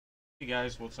Hey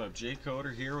guys, what's up? Jay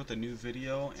Coder here with a new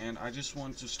video, and I just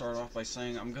want to start off by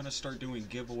saying I'm gonna start doing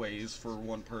giveaways for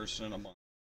one person a month.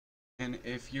 And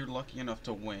if you're lucky enough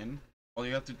to win, all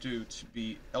you have to do to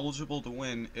be eligible to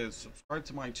win is subscribe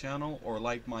to my channel or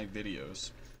like my videos.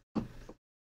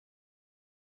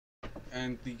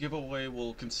 And the giveaway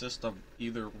will consist of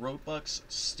either Robux,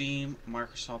 Steam,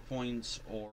 Microsoft points,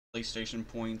 or PlayStation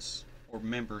points, or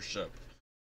membership.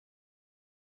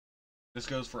 This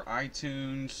goes for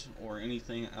iTunes or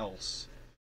anything else.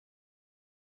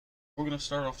 We're going to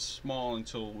start off small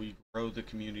until we grow the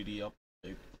community up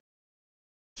the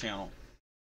channel.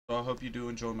 So I hope you do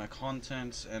enjoy my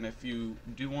content, and if you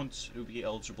do want to be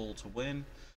eligible to win,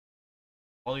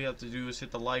 all you have to do is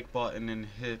hit the like button and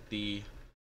hit the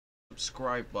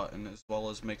subscribe button, as well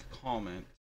as make a comment in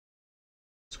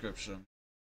the description.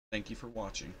 Thank you for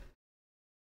watching.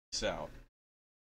 Peace out.